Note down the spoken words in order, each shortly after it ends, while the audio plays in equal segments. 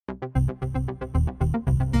We're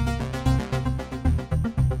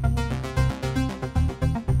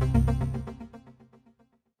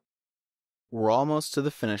almost to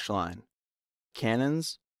the finish line.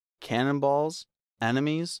 Cannons, cannonballs,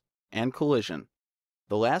 enemies, and collision.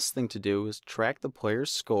 The last thing to do is track the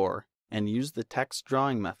player's score and use the text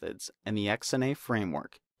drawing methods and the XNA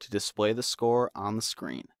framework to display the score on the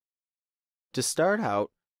screen. To start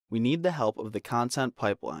out, we need the help of the content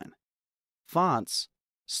pipeline. Fonts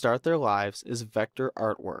start their lives as vector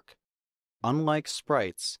artwork. Unlike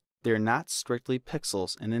sprites, they are not strictly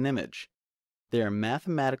pixels in an image. They are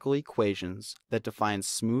mathematical equations that define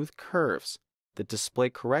smooth curves that display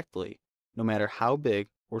correctly no matter how big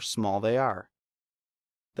or small they are.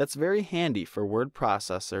 That's very handy for word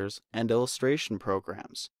processors and illustration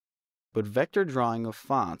programs. But vector drawing of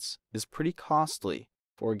fonts is pretty costly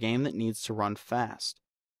for a game that needs to run fast.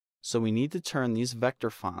 So we need to turn these vector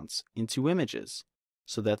fonts into images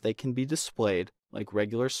so that they can be displayed like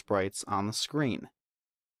regular sprites on the screen.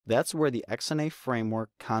 That's where the XNA Framework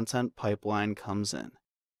content pipeline comes in.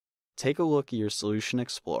 Take a look at your Solution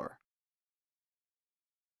Explorer.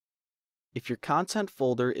 If your content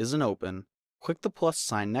folder isn't open, click the plus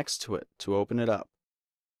sign next to it to open it up.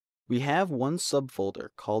 We have one subfolder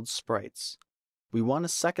called Sprites. We want a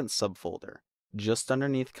second subfolder, just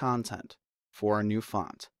underneath Content, for our new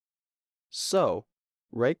font. So,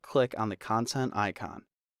 right-click on the content icon,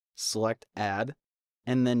 select Add,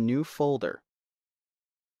 and then New Folder.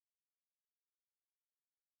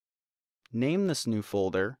 Name this new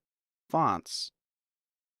folder Fonts.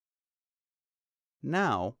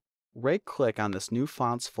 Now, right-click on this new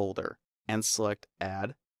Fonts folder and select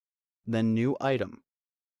Add, then New Item.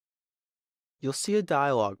 You'll see a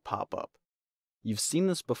dialog pop up. You've seen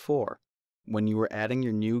this before when you were adding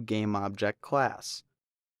your new GameObject class.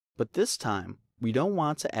 But this time, we don't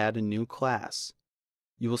want to add a new class.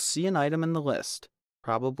 You will see an item in the list,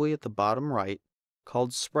 probably at the bottom right,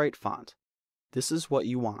 called Sprite Font. This is what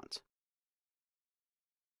you want.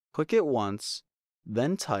 Click it once,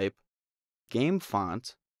 then type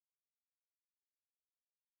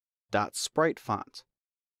GameFont.SpriteFont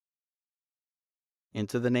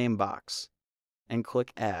into the name box and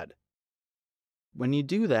click Add. When you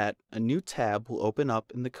do that, a new tab will open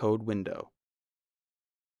up in the code window.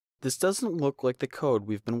 This doesn't look like the code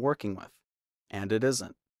we've been working with, and it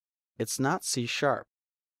isn't. It's not C#,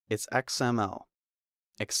 it's XML,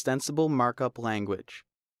 Extensible Markup Language,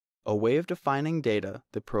 a way of defining data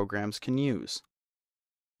that programs can use.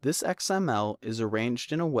 This XML is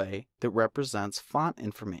arranged in a way that represents font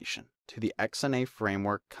information to the XNA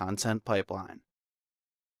Framework content pipeline.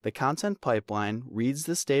 The content pipeline reads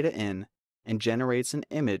this data in and generates an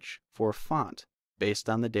image for a font based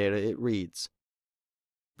on the data it reads.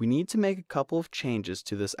 We need to make a couple of changes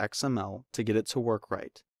to this XML to get it to work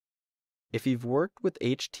right. If you've worked with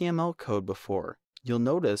HTML code before, you'll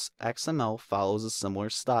notice XML follows a similar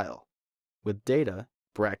style, with data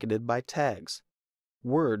bracketed by tags,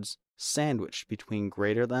 words sandwiched between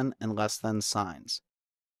greater than and less than signs.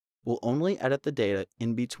 We'll only edit the data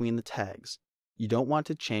in between the tags. You don't want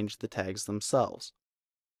to change the tags themselves.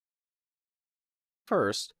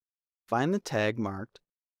 First, find the tag marked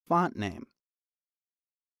Font Name.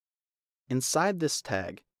 Inside this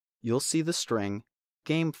tag, you'll see the string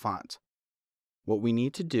GameFont. What we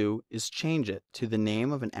need to do is change it to the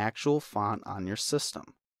name of an actual font on your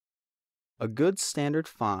system. A good standard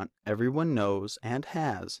font everyone knows and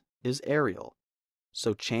has is Arial,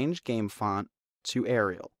 so change GameFont to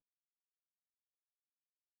Arial.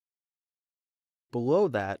 Below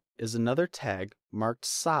that is another tag marked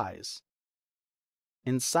Size.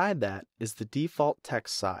 Inside that is the default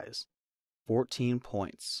text size, 14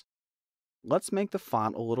 points. Let's make the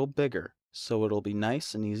font a little bigger so it'll be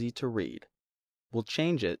nice and easy to read. We'll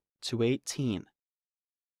change it to 18.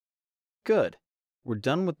 Good. We're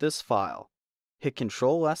done with this file. Hit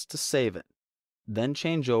Ctrl+S to save it. Then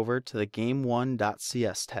change over to the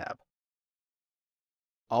game1.cs tab.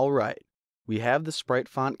 Alright, we have the sprite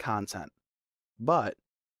font content. But,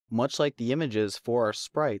 much like the images for our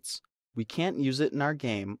sprites, we can't use it in our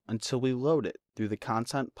game until we load it through the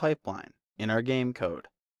content pipeline in our game code.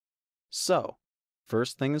 So,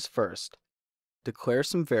 first things first, declare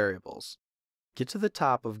some variables. Get to the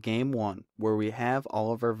top of Game 1 where we have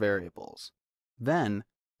all of our variables. Then,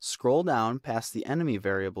 scroll down past the enemy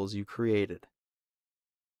variables you created.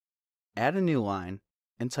 Add a new line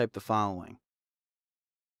and type the following.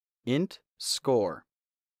 Int score.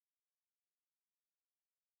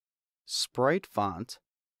 Sprite font.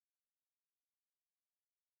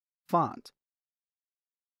 Font.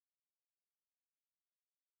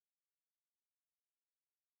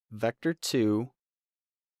 Vector 2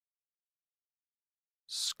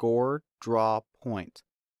 score draw point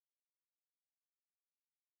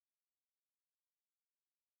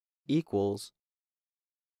equals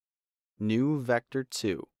new vector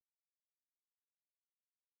 2,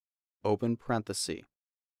 open parenthesis,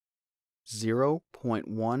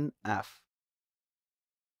 0.1f,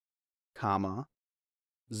 comma,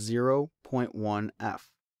 0.1f.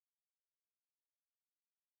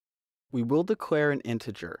 We will declare an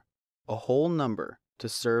integer, a whole number, to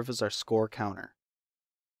serve as our score counter.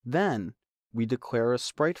 Then, we declare a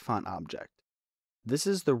sprite font object. This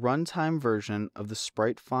is the runtime version of the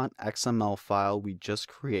sprite font XML file we just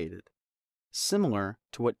created, similar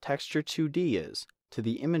to what Texture2D is to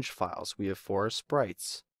the image files we have for our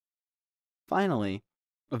sprites. Finally,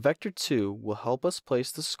 a vector 2 will help us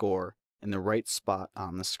place the score in the right spot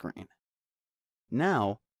on the screen.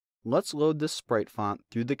 Now, let's load this sprite font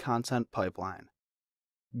through the content pipeline.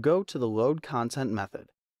 Go to the load content method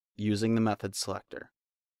using the method selector.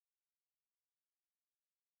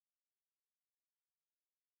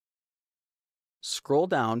 Scroll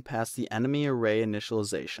down past the enemy array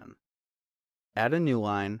initialization. Add a new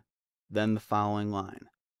line, then the following line.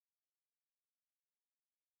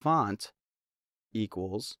 Font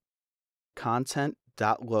equals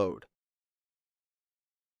content.load.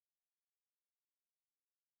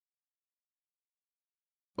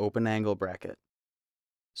 Open angle bracket.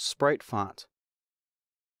 Sprite font.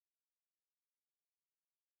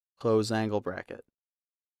 Close angle bracket.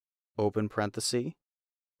 Open parenthesis,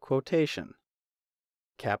 quotation.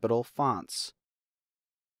 Capital fonts.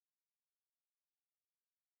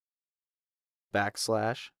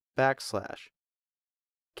 Backslash, backslash.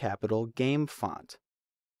 Capital game font.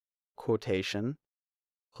 Quotation,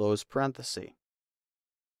 close parenthesis.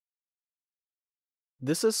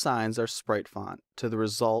 This assigns our sprite font to the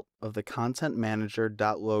result of the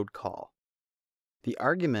content-manager.load call. The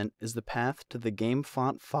argument is the path to the game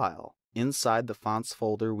font file inside the fonts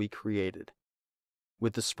folder we created.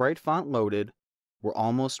 With the sprite font loaded, we're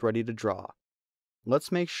almost ready to draw.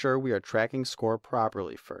 Let's make sure we are tracking score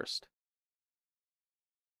properly first.